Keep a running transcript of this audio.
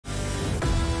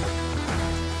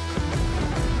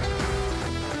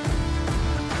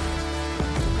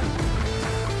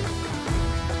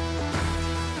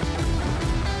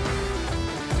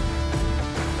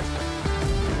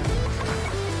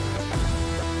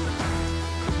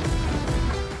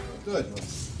good. I'm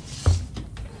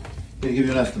gonna give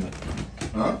you an estimate.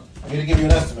 Huh? I'm gonna give you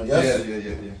an estimate, yes?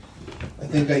 Yeah. I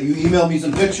think that you emailed me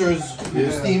some pictures of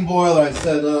the steam boiler. I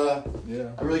said,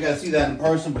 Yeah. I really gotta see that in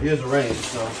person, but here's a range,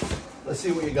 so let's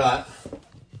see what you got.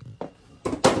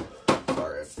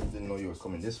 Sorry, I didn't know you were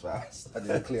coming this fast. I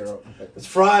didn't clear up. It's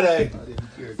Friday. I didn't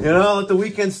clear. You know, let the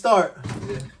weekend start.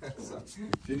 Yeah. So, if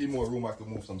you need more room, I can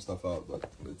move some stuff out, but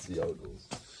let's see how it goes.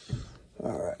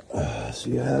 All right. So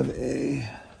you have a.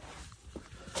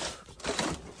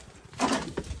 All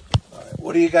right.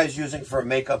 What are you guys using for a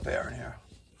makeup air in here?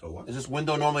 For what? Is this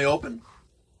window normally open?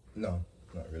 No,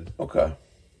 not really. Okay.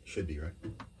 Should be, right?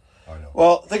 Oh, no.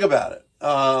 Well, think about it.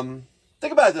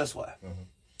 Think about it this way.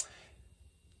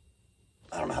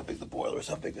 I don't know how big the boiler is.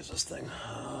 How big is this thing?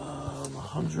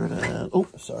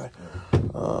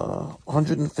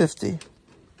 150.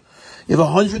 You have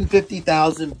a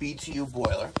 150,000 BTU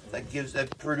boiler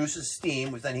that produces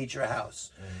steam, which then heats your house.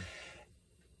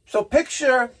 So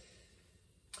picture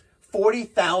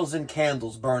 40,000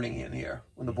 candles burning in here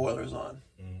when the boiler is on.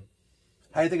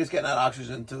 How do you think it's getting that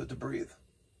oxygen to breathe?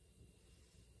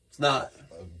 It's not.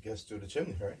 I guess through the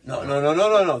chimney, right?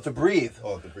 No. To breathe.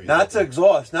 Oh, to breathe. Not to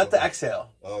exhaust, not to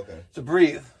exhale. Oh, okay. To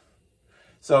breathe.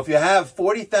 So if you have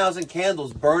 40,000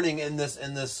 candles burning in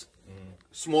this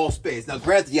small space. Now,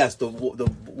 granted, yes, the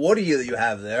water heater that you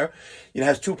have there, it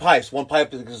has two pipes. One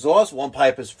pipe is exhaust, one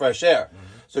pipe is fresh air.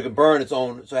 So it can burn its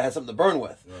own, so it has something to burn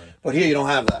with. Right. But here you don't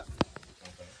have that.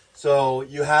 Okay. So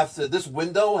you have to, this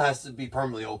window has to be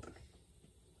permanently open.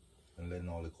 And letting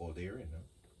all the cold air in, huh?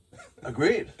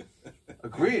 Agreed.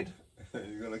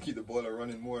 You're going to keep the boiler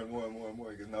running more and more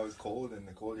because now it's cold and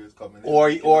the cold air is coming in. Or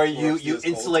you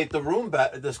insulate the room,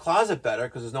 this closet better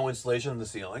because there's no insulation on the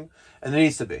ceiling. And there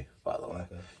needs to be, by the way.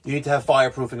 Okay. You need to have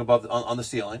fireproofing above on the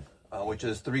ceiling, which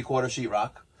is 3/4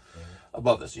 sheetrock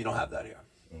above this. You don't have that here.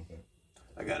 Okay.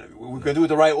 Again, we're going to do it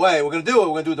the right way. We're going to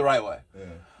do it the right way. Yeah.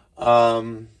 All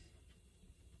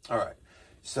right.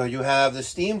 So you have the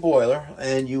steam boiler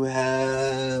and you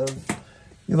have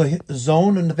a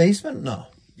zone in the basement? No.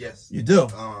 Yes. You do?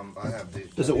 I have the...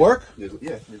 Does it work? There's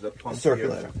a pump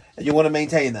Circulator. here. And you want to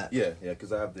maintain that? Yeah,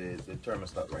 because I have the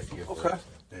thermostat right here. Okay. First,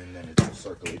 and then it just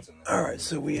circulates in there. All right,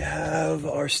 so we have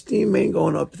our steam main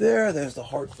going up there. There's the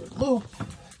Hartford loop.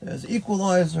 There's the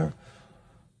equalizer.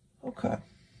 Okay.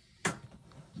 I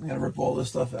gotta rip all this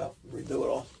stuff out. Redo it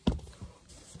all.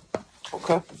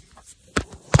 Okay.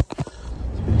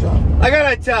 Good job. I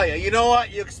gotta tell you, you know what?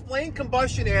 You explain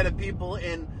combustion air to people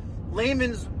in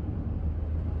layman's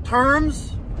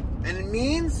terms and it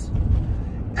means,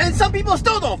 and some people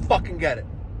still don't fucking get it.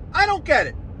 I don't get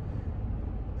it.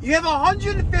 You have a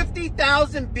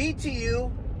 150,000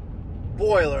 BTU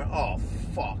boiler. Oh,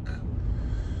 fuck.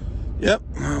 Yep.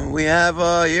 We have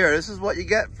here. This is what you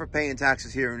get for paying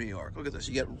taxes here in New York. Look at this.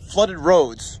 You get flooded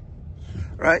roads.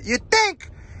 Right? You'd think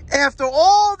after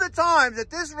all the times that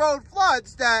this road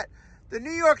floods that the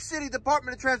New York City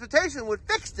Department of Transportation would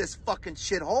fix this fucking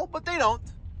shithole, but they don't.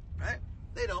 Right?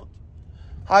 They don't.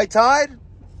 High tide?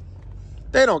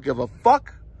 They don't give a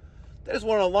fuck. They just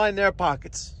want to line their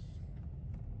pockets.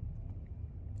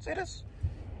 See this?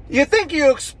 You think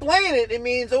you explain it, it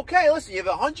means, okay, listen, you have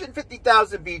a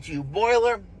 150,000 BTU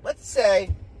boiler. Let's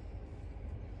say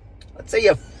you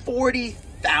have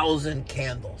 40,000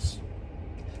 candles.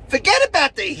 Forget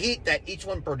about the heat that each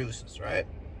one produces, right?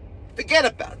 Forget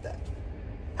about that.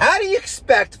 How do you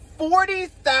expect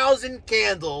 40,000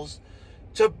 candles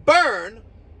to burn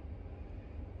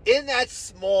in that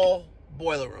small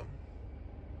boiler room?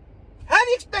 How do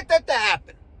you expect that to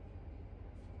happen?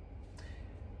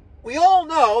 We all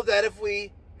know that if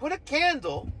we put a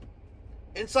candle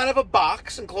inside of a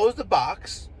box and close the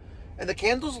box and the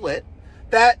candle's lit,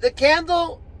 that the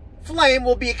candle flame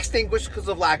will be extinguished because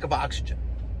of lack of oxygen.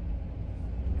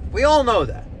 We all know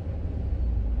that.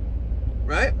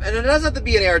 Right? And it doesn't have to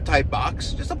be an airtight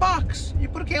box, just a box. You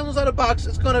put a candle inside a box,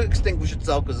 it's going to extinguish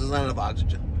itself because there's not enough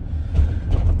oxygen.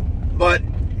 But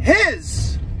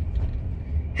his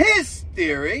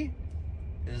theory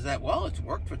is that, well, it's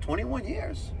worked for 21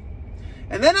 years.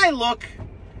 And then I look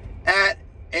at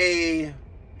a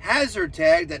hazard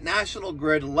tag that National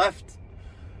Grid left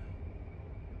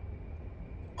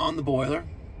on the boiler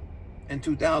in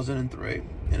 2003.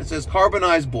 And it says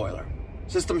carbonized boiler.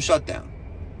 System shut down.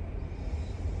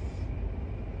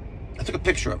 I took a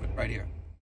picture of it right here.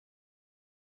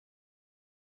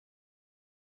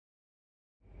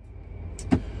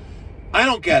 I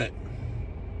don't get it.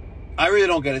 I really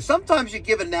don't get it. Sometimes you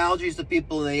give analogies to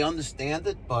people and they understand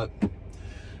it, but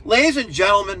ladies and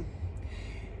gentlemen,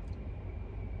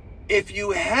 if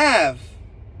you have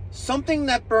something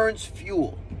that burns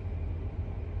fuel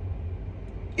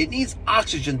It needs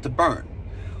oxygen to burn.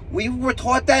 We were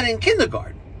taught that in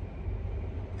kindergarten.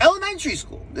 Elementary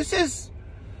school. This is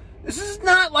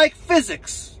not like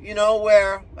physics, you know,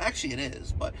 where, actually it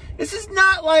is, but this is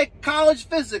not like college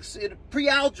physics,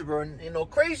 pre-algebra and, you know,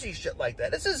 crazy shit like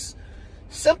that. This is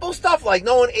simple stuff like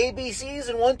knowing ABCs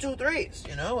and 1, 2, 3s,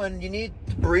 you know, and you need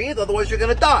to breathe, otherwise you're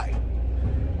going to die,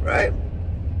 right?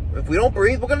 If we don't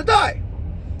breathe, we're going to die.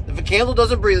 If a candle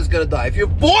doesn't breathe, it's going to die. If your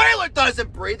boiler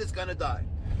doesn't breathe, it's going to die.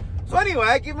 So anyway,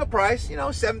 I give him a price, you know,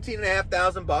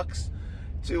 $17,500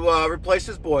 to replace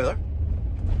his boiler.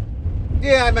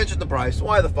 Yeah, I mentioned the price.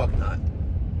 Why the fuck not?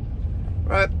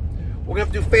 Right? We're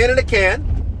going to have to do fan in a can.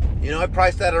 You know, I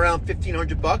priced that around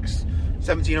 $1,500,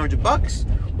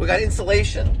 $1,700. We got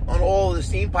insulation on all of the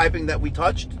steam piping that we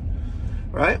touched.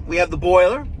 Right? We have the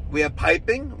boiler. We have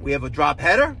piping. We have a drop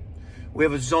header. We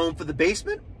have a zone for the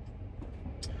basement.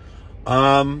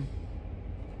 All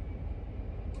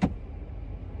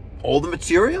the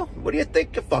material? What do you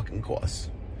think it fucking costs?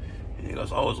 And he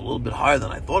goes, oh, it was a little bit higher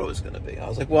than I thought it was going to be. I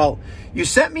was like, well, you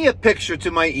sent me a picture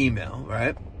to my email,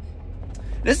 right?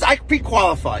 I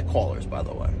pre-qualify callers, by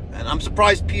the way. And I'm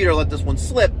surprised Peter let this one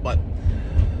slip, but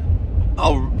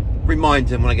I'll remind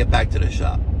him when I get back to the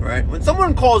shop, right? When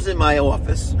someone calls in my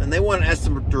office and they want an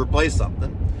estimate to replace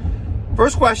something,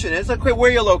 first question is, okay,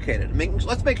 where you're located.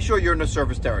 Let's make sure you're in a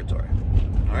service territory,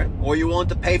 all right? Or you're willing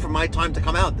to pay for my time to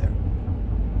come out there.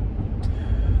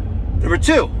 Number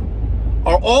two,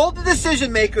 are all the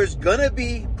decision makers going to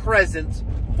be present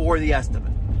for the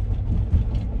estimate?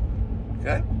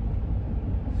 Okay?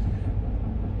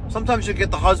 Sometimes you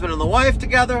get the husband and the wife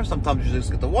together. Sometimes you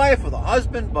just get the wife or the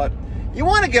husband. But you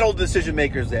want to get all the decision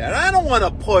makers there. And I don't want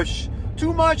to push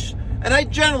too much. And I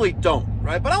generally don't,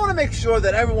 right? But I want to make sure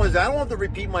that everyone's there. I don't want to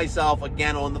repeat myself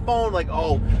again on the phone. Like,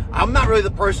 oh, I'm not really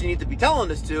the person you need to be telling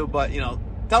this to. But, you know,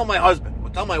 tell my husband or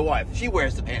tell my wife. She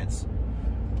wears the pants.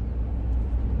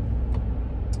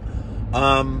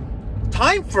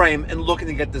 Time frame and looking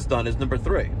to get this done is number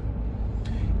 3.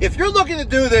 If you're looking to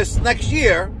do this next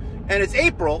year and it's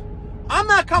April, I'm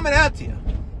not coming out to you.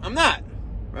 I'm not,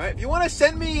 right? If you want to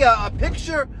send me a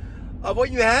picture of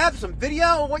what you have, some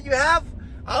video of what you have,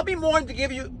 I'll be more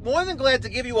than glad to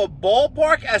give you a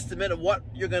ballpark estimate of what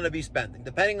you're going to be spending,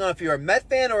 depending on if you're a Met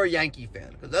fan or a Yankee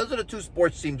fan, because those are the 2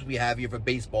 sports teams we have here for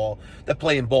baseball that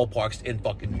play in ballparks in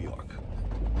fucking New York.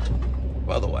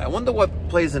 By the way, I wonder what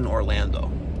plays in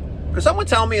Orlando. Could someone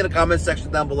tell me in the comment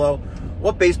section down below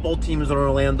what baseball team is in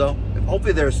Orlando?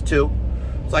 Hopefully there's 2,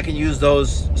 so I can use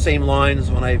those same lines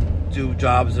when I do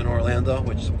jobs in Orlando,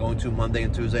 which I'm going to Monday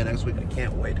and Tuesday next week. I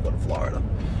can't wait to go to Florida.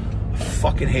 I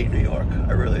fucking hate New York.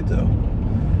 I really do.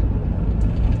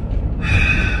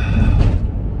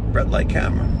 Red light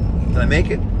camera. Did I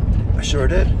make it? I sure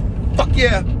did. Fuck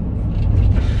yeah.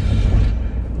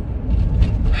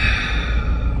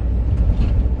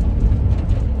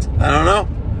 I don't know.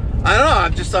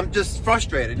 I'm just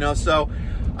frustrated, you know. So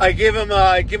I give him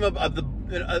a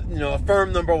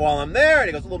firm number while I'm there, and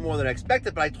he goes a little more than I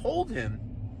expected. But I told him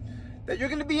that you're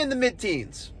going to be in the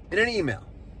mid-teens in an email.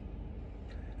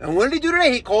 And what did he do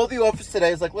today? He called the office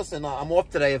today. He's like, "Listen, I'm off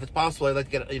today. If it's possible, I'd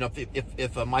like to get, you know,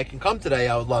 if Mike can come today,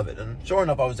 I would love it." And sure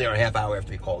enough, I was there a half hour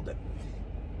after he called in.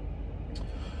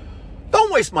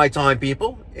 Don't waste my time,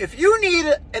 people. If you need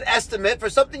an estimate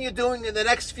for something you're doing in the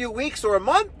next few weeks or a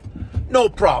month, no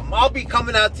problem. I'll be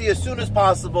coming out to you as soon as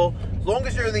possible, as long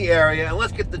as you're in the area, and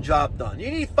let's get the job done.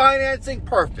 You need financing?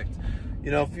 Perfect.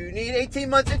 You know, if you need 18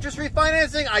 months interest-free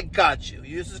financing, I got you.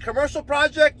 This is a commercial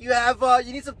project. You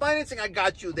need some financing, I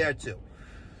got you there too.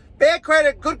 Bad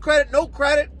credit, good credit, no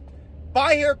credit.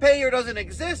 Buy here, pay here doesn't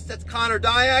exist. That's Connor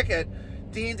Dyack at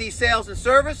D&D Sales and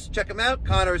Service. Check him out.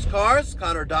 Connor's Cars,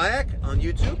 Connor Dyack on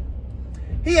YouTube.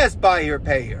 He has buy here,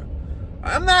 pay here.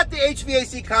 I'm not the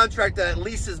HVAC contractor that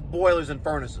leases boilers and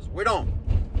furnaces. We don't.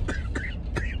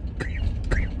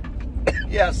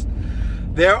 Yes,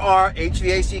 there are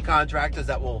HVAC contractors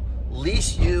that will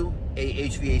lease you a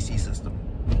HVAC system.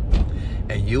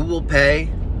 And you will pay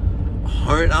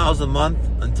 $100 a month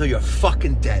until you're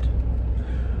fucking dead.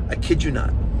 I kid you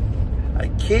not. I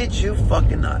kid you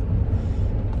fucking not.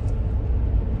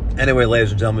 Anyway,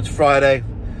 ladies and gentlemen, it's Friday.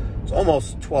 It's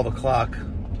almost 12 o'clock.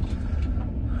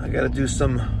 I got to do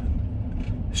some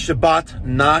Shabbat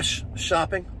Nosh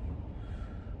shopping.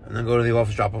 And then go to the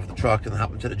office, drop off the truck, and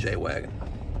hop into the J-Wagon.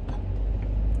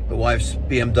 The wife's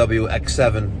BMW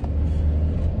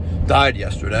X7 died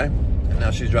yesterday. And now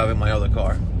she's driving my other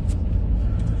car.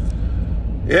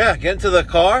 Yeah, get into the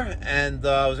car. And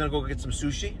I was going to go get some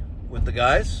sushi with the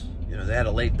guys. You know, they had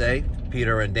a late day,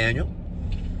 Peter and Daniel.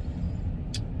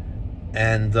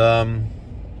 And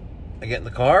I get in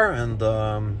the car, and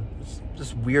It's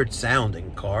this weird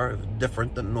sounding car,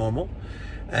 different than normal.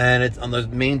 And it's on the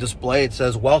main display, it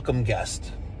says, welcome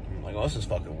guest. I'm like, oh, this is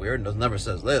fucking weird. It never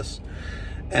says this.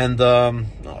 And, oh,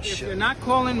 shit. If you're not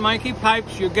calling Mikey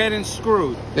Pipes, you're getting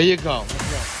screwed. There you go.